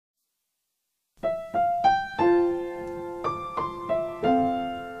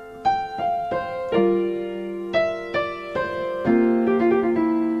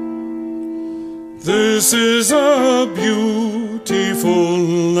This is a beautiful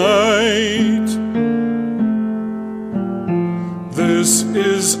night. This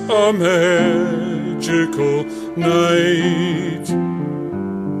is a magical night.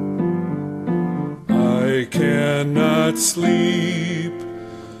 I cannot sleep,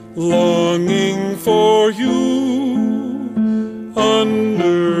 longing for you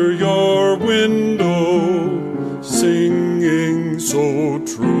under your window, singing so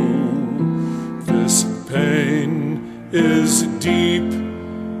true. This pain is deep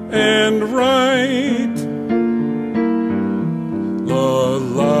and right. La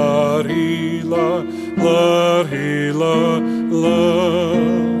la ri la la ri la la.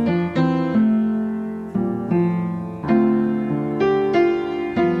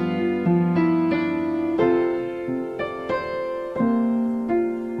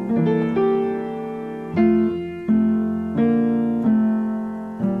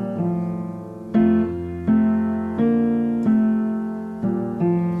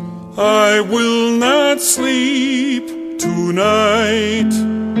 I will not sleep tonight.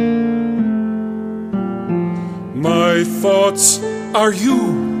 My thoughts are you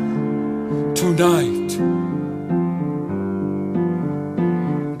tonight.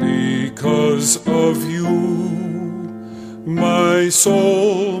 Because of you, my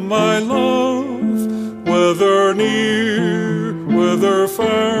soul, my love, whether near, whether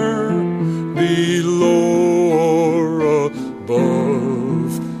far, below or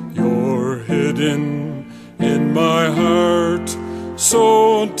above, you're hidden in my heart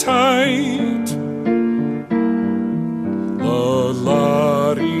so tight. La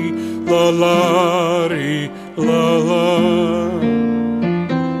la ri, la la ri, la la.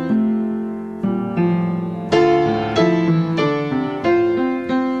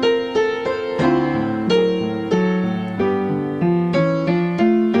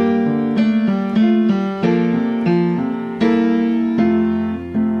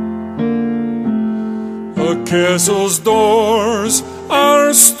 A castle's doors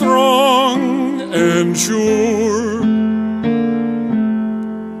are strong and sure.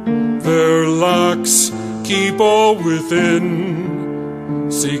 Their locks keep all within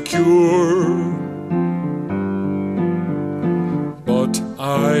secure. But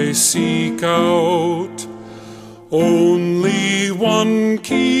I seek out only one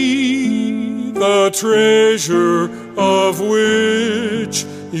key, the treasure of which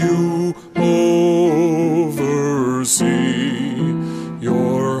you oversee.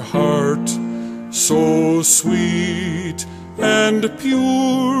 Your heart so sweet and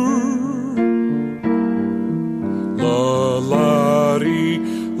pure. La la ri,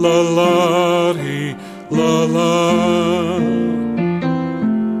 la la ri, la la.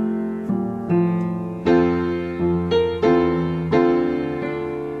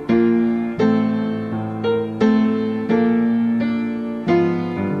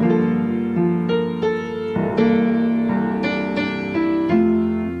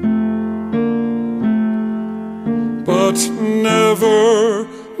 But never,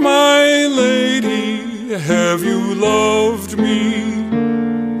 my lady, have you loved me.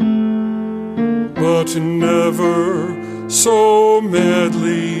 But never so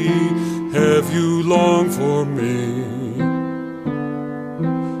madly have you longed for me.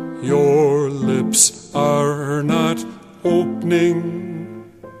 Your lips are not opening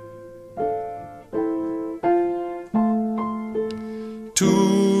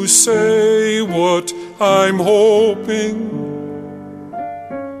to say what I'm hoping.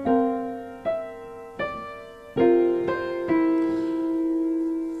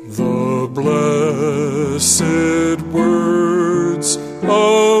 The blessed words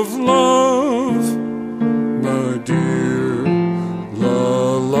of love, my dear.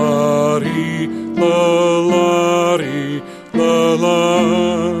 La la ri, la la ri, la la.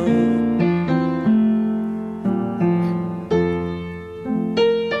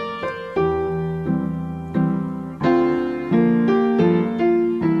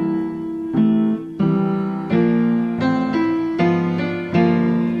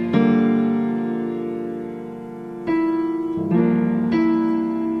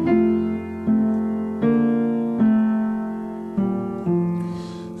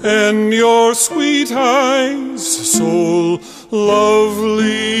 And your sweet eyes so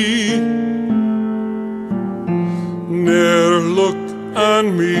lovely ne'er looked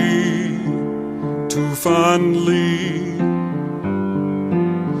on me too fondly.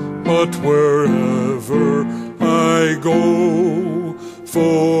 But wherever I go,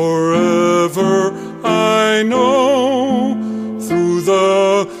 forever I know, through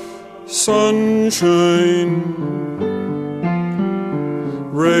the sunshine,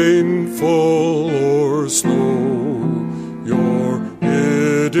 rainfall or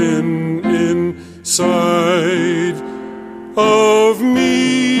hidden inside a